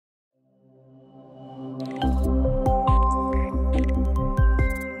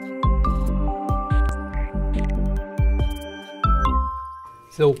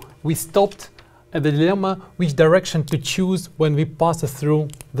So we stopped at the dilemma which direction to choose when we pass through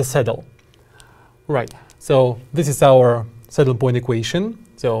the saddle. Right, so this is our saddle point equation.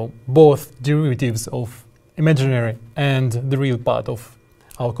 So both derivatives of imaginary and the real part of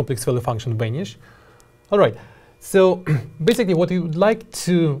our complex value function vanish. All right, so basically what we would like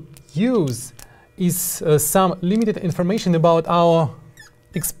to use is some limited information about our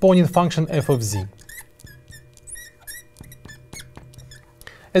exponent function f of z.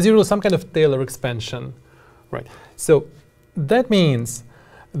 As usual, some kind of Taylor expansion. Right, so that means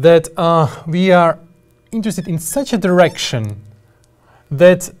that we are interested in such a direction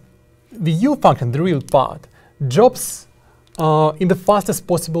that the u function, the real part, drops in the fastest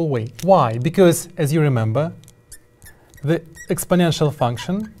possible way. Why? Because, as you remember, the exponential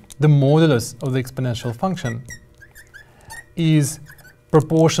function, the modulus of the exponential function, is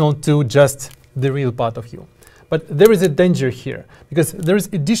proportional to just the real part of u. But there is a danger here, because there is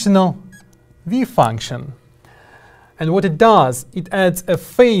additional v function. And what it does, it adds a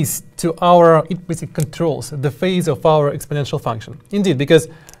phase to our, it basically controls the phase of our exponential function. Indeed, because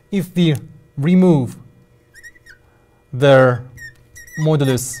if we remove the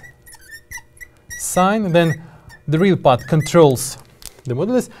modulus sign, then the real part controls the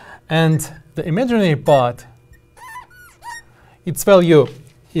modulus, and the imaginary part, its value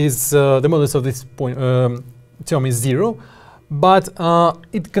is the modulus of this point term is 0, but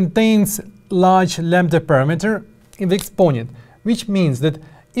it contains large lambda parameter in the exponent, which means that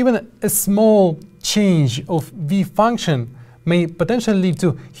even a small change of v function may potentially lead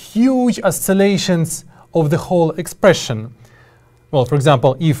to huge oscillations of the whole expression. Well, for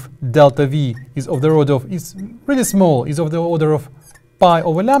example, if delta v is of the order of, is really small, is of the order of pi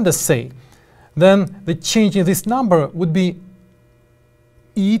over lambda, say, then the change in this number would be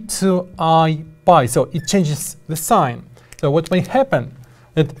e to I pi. So it changes the sign. So what may happen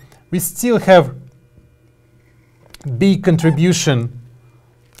that we still have big contribution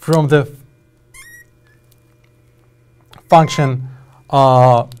from the function,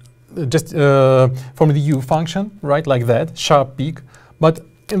 just from the u function, right, like that, sharp peak. But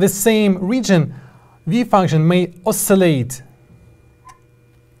in the same region, v function may oscillate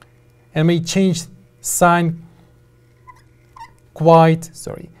and may change sign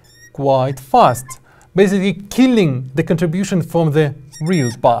quite fast, basically killing the contribution from the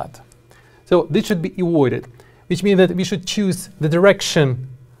real part. So this should be avoided, which means that we should choose the direction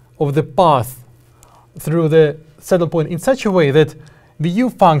of the path through the saddle point in such a way that the u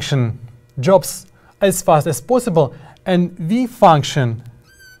function drops as fast as possible and v function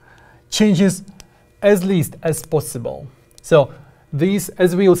changes as least as possible. So these,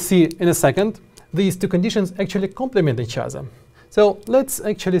 as we'll see in a second, these two conditions actually complement each other. So let's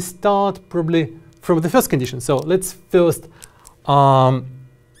actually start probably from the first condition. So let's first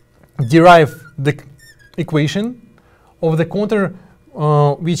derive the equation of the contour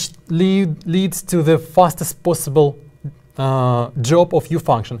which leads to the fastest possible drop of u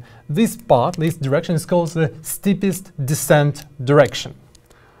function. This part, this direction, is called the steepest descent direction.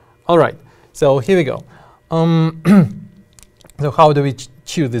 All right, so here we go. So how do we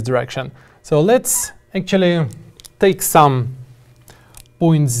choose this direction? So let's actually take some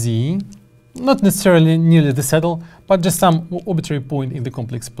point z, not necessarily nearly the saddle, but just some arbitrary point in the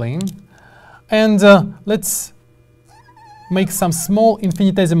complex plane. And let's make some small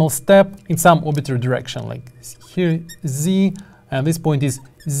infinitesimal step in some arbitrary direction, like here z, and this point is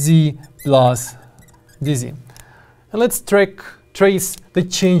z plus dz. And let's trace the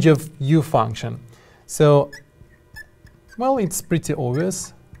change of u function. So, well, it's pretty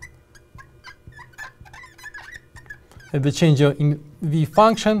obvious that the change in v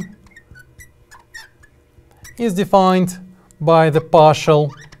function is defined by the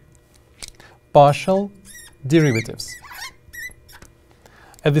partial derivatives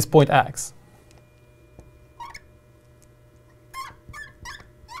at this point x.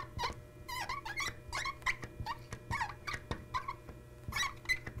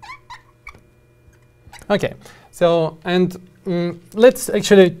 Okay, so and let's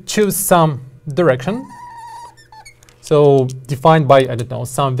actually choose some direction. So defined by, I don't know,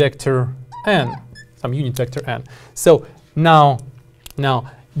 some vector n, some unit vector n. So now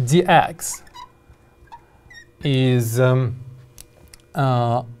dx is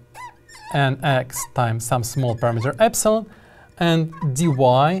nx times some small parameter epsilon, and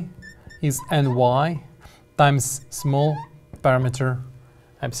dy is ny times small parameter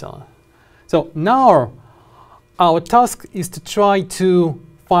epsilon. So now our task is to try to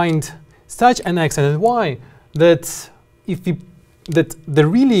find such an x and y that that the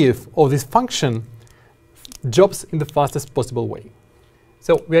relief of this function drops in the fastest possible way.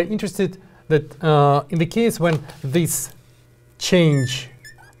 So we are interested that in the case when this change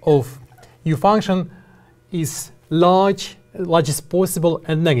of u function is largest possible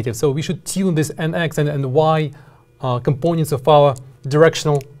and negative. So we should tune this nx and y components of our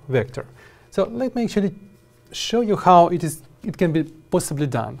directional vector. So let me actually show you how it can be possibly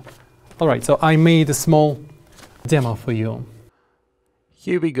done. All right, so I made a small demo for you.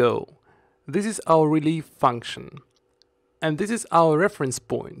 Here we go. This is our relief function. And this is our reference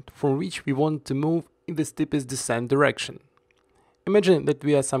point from which we want to move in the steepest descent direction. Imagine that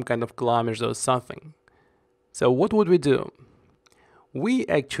we are some kind of climbers or something. So what would we do? We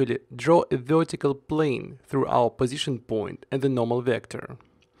actually draw a vertical plane through our position point and the normal vector.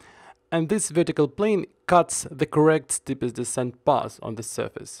 And this vertical plane cuts the correct steepest descent path on the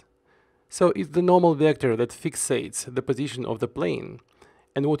surface. So it's the normal vector that fixates the position of the plane.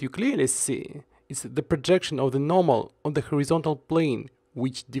 And what you clearly see is the projection of the normal on the horizontal plane,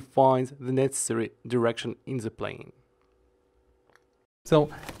 which defines the necessary direction in the plane. So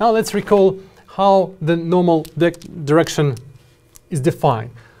now let's recall how the normal direction is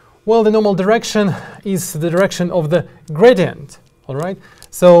defined. Well, the normal direction is the direction of the gradient, all right?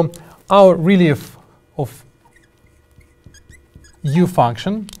 So our relief of u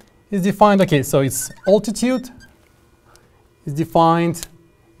function is defined, okay, so its altitude is defined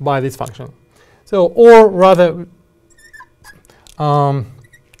by this function. So, or rather,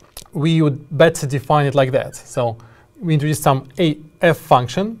 we would better define it like that. So we introduce some f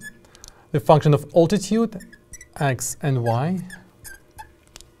function, the function of altitude, x and y.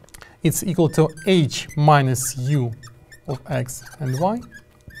 It's equal to h minus u of x and y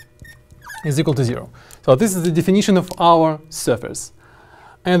is equal to 0. So this is the definition of our surface.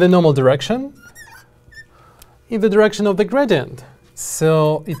 And the normal direction in the direction of the gradient.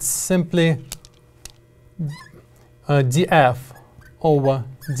 So it's simply df over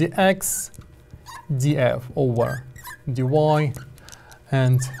dx, df over dy,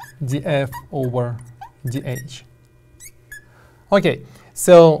 and df over dh. Okay,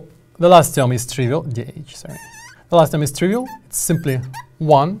 so the last term is trivial, dh, sorry. The last term is trivial, it's simply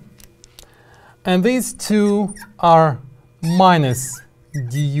 1. And these two are minus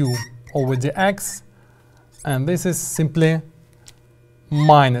du over dx, and this is simply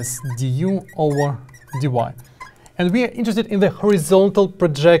minus du over dy. And we are interested in the horizontal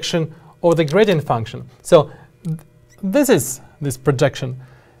projection of the gradient function. So this is this projection.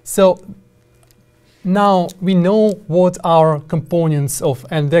 So now we know what our components of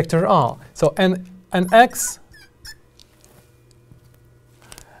n vector are. So nx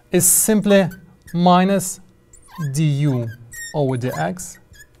is simply minus du over dx,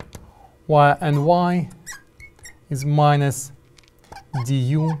 while ny is minus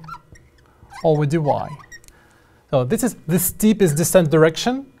du over dy. So this is the steepest descent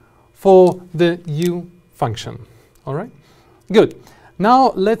direction for the u function. All right, good.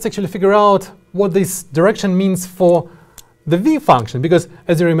 Now let's actually figure out what this direction means for the v function, because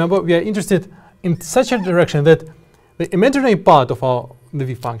as you remember, we are interested in such a direction that the imaginary part of the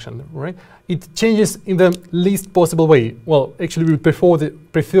v function, right, it changes in the least possible way. Well, actually, we would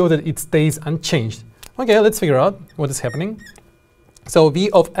prefer that it stays unchanged. Okay, let's figure out what is happening. So v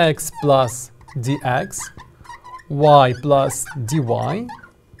of x plus dx, y plus dy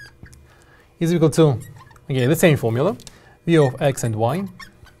is equal to, okay, the same formula, v of x and y,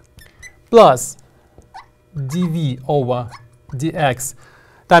 plus dv over dx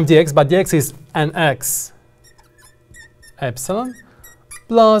times dx, but dx is nx epsilon,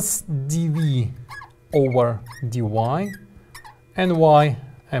 plus dv over dy and y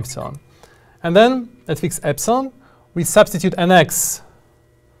epsilon. And then let's fix epsilon. We substitute nx.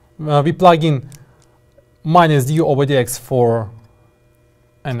 We plug in minus du over dx for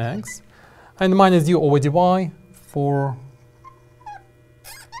nx, and minus du over dy for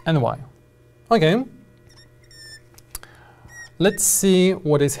ny. Okay. Let's see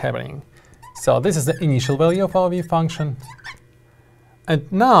what is happening. So this is the initial value of our v function. And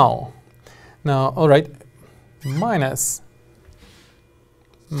now, all right, minus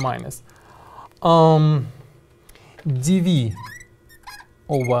dv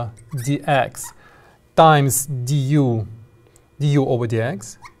over dx times du over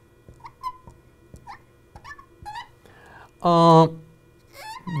dx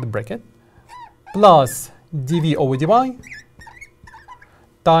the bracket plus dv over dy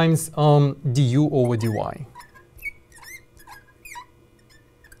times du over dy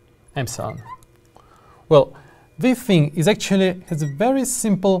epsilon. Well, this thing is actually has a very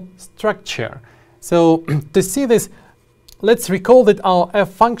simple structure. So to see this, let's recall that our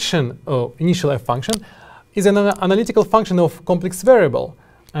f function, initial f function, is an analytical function of complex variable,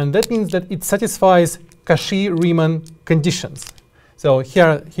 and that means that it satisfies Cauchy-Riemann conditions. So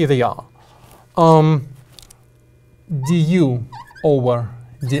here they are. Du over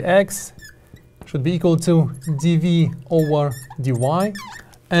dx should be equal to dv over dy,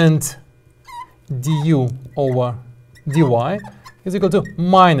 and du over dy is equal to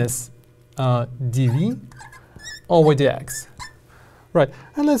minus dv over dx. Right,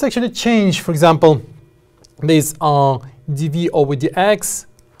 and let's actually change, for example, this dv over dx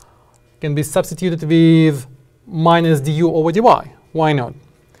can be substituted with minus du over dy. Why not?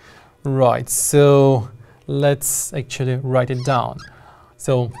 Right, so let's actually write it down.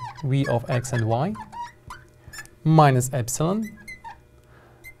 So v of x and y minus epsilon.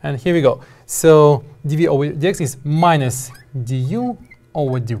 And here we go. So dv over dx is minus du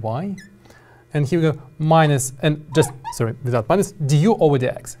over dy. And here we go, minus, and just, sorry, without minus, du over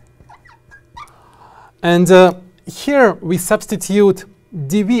dx. And here we substitute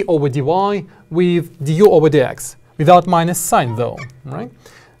dv over dy with du over dx, without minus sign though, right?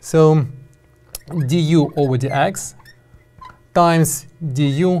 So du over dx times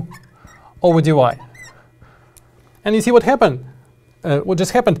du over dy. And you see what happened? What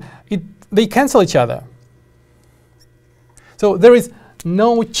just happened? They cancel each other. So there is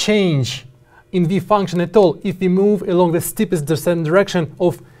no change in v function at all if we move along the steepest descent direction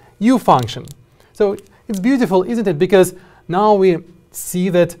of u function. So it's beautiful, isn't it? Because now we see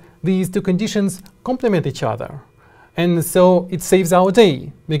that these two conditions complement each other. And so it saves our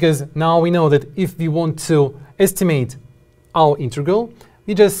day, because now we know that if we want to estimate our integral,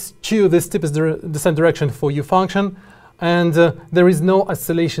 we just choose the steepest descent direction for u function, and there is no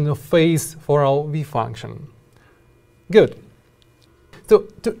oscillation of phase for our v function. Good. So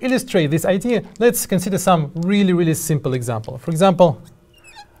to illustrate this idea, let's consider some really simple example. For example,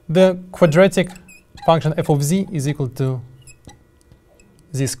 the quadratic function f of z is equal to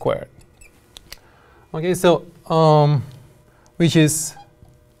z squared. Okay, so which is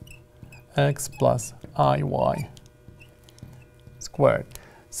x plus iy squared.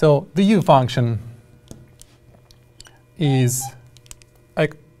 So the u function is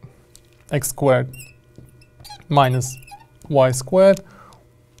x squared minus y squared.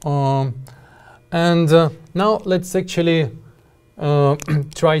 Now let's actually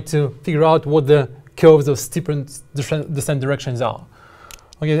try to figure out what the curves of steep descent directions are.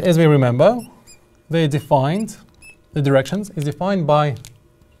 Okay, as we remember, they defined, the directions is defined by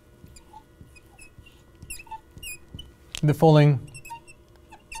the following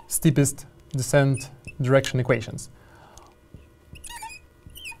steepest descent direction equations.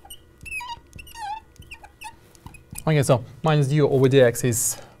 Okay, so minus du over dx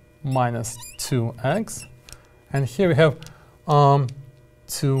is minus 2x, and here we have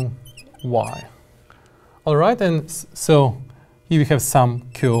 2y. All right, and so here we have some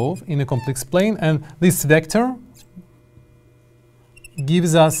curve in a complex plane, and this vector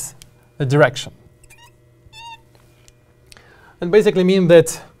gives us a direction. And basically mean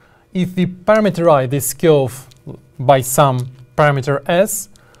that if we parameterize this curve by some parameter s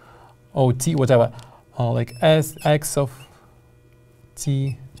or t, whatever, like s, x of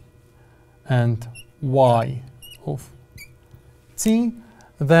t and y of t,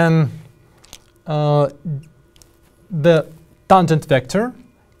 then the tangent vector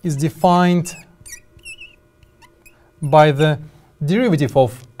is defined by the derivative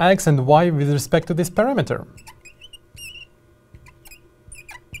of x and y with respect to this parameter.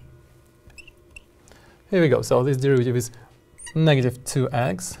 Here we go. So this derivative is negative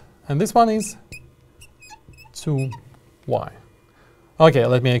 2x, and this one is 2y. Okay,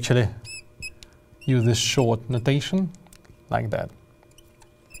 let me actually use this short notation like that.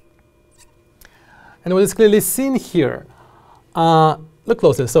 And what is clearly seen here, look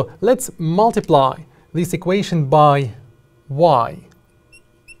closer. So let's multiply this equation by y,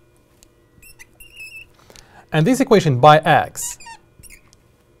 and this equation by x.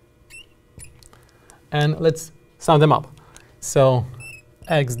 And let's sum them up. So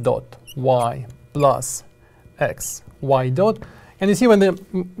x dot y plus x y dot. And you see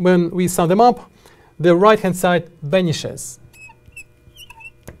when we sum them up, the right-hand side vanishes.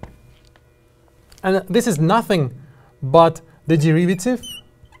 And this is nothing but the derivative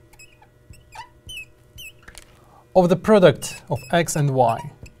of the product of x and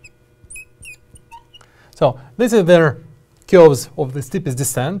y. So these are their curves of the steepest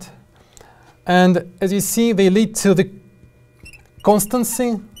descent. And as you see, they lead to the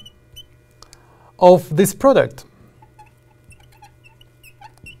constancy of this product.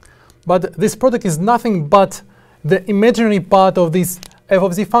 But this product is nothing but the imaginary part of this f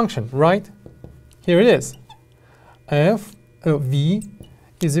of z function, right? Here it is. v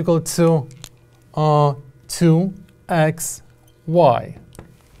is equal to 2x, y.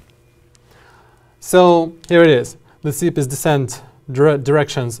 So here it is. The steepest descent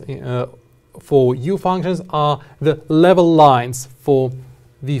directions for u functions are the level lines for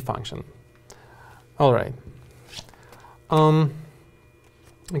v function. All right.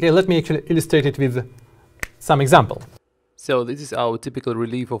 Okay, let me actually illustrate it with some example. So this is our typical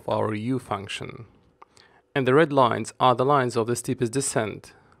relief of our u function. And the red lines are the lines of the steepest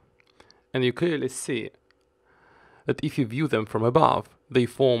descent. And you clearly see that if you view them from above, they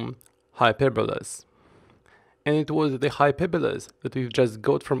form hyperbolas. And it was the hyperbolas that we've just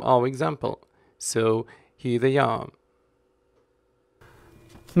got from our example. So here they are.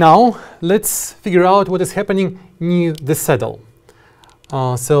 Now let's figure out what is happening near the saddle.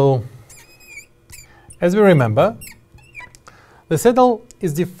 So as we remember, the saddle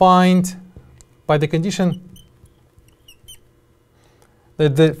is defined by the condition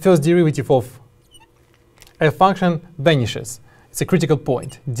that the first derivative of f function vanishes. It's a critical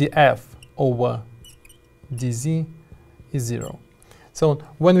point. df over dz is 0. So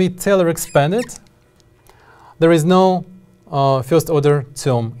when we Taylor expand it, there is no first order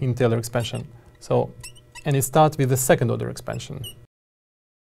term in Taylor expansion. So, and it starts with the second order expansion.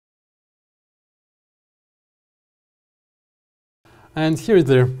 And here is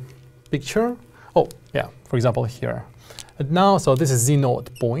the picture. Oh, yeah, for example, here. And now, so this is z0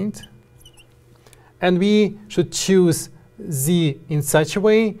 point. And we should choose z in such a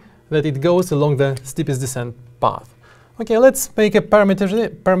way that it goes along the steepest descent path. Okay, let's make a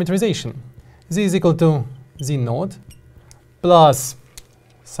parameterization. Z is equal to z0 plus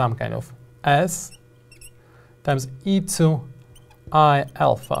some kind of s times e to I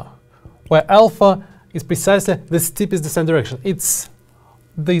alpha, where alpha is precisely the steepest descent direction. It's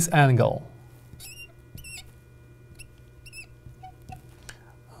this angle.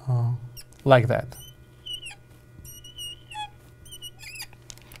 Like that.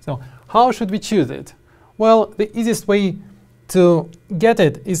 So how should we choose it? Well, the easiest way to get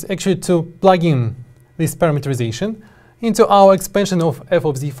it is actually to plug in this parameterization into our expansion of f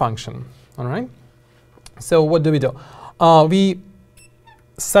of z function. All right. So what do? We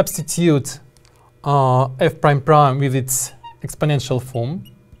substitute f prime prime with its exponential form,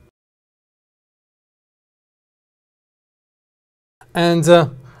 and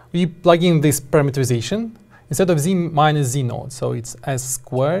we plug in this parameterization instead of z minus z0. So it's s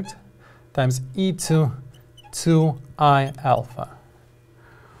squared times e to 2I alpha.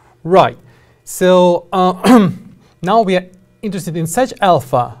 Right. So now we are interested in such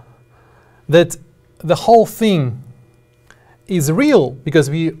alpha that the whole thing is real, because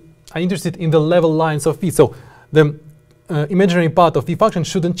we are interested in the level lines of v. So the imaginary part of v function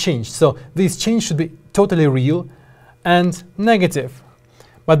shouldn't change. So this change should be totally real and negative.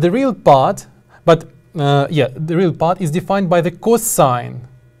 But the real part, the real part is defined by the cosine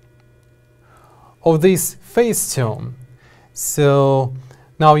of this phase term. So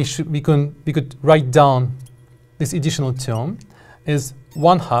now we could write down this additional term is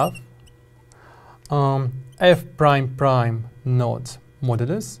 1/2 f prime prime naught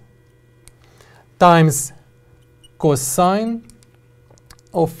modulus times cosine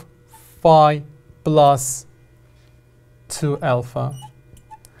of phi plus 2 alpha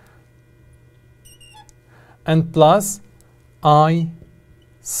and plus I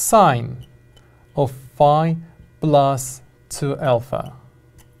sine of phi plus 2 alpha.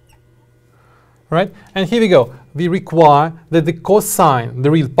 Right? And here we go. We require that the cosine, the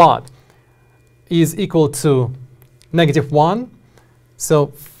real part, is equal to -1.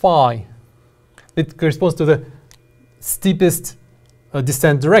 So phi, it corresponds to the steepest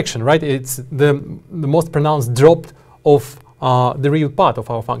descent direction, right? It's the most pronounced drop of the real part of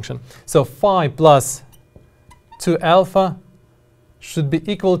our function. So phi plus 2 alpha should be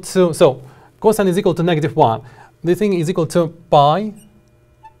equal to, so cosine is equal to -1. The thing is equal to pi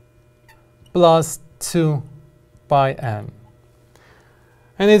plus 2 pi n.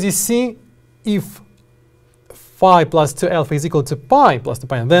 And as you see, if phi plus 2 alpha is equal to pi plus 2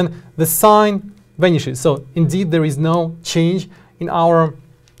 pi n, then the sign vanishes. So indeed, there is no change in our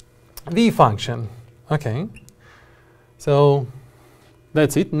v function. Okay. So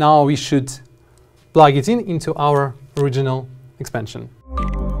that's it. Now we should plug it into our original expansion.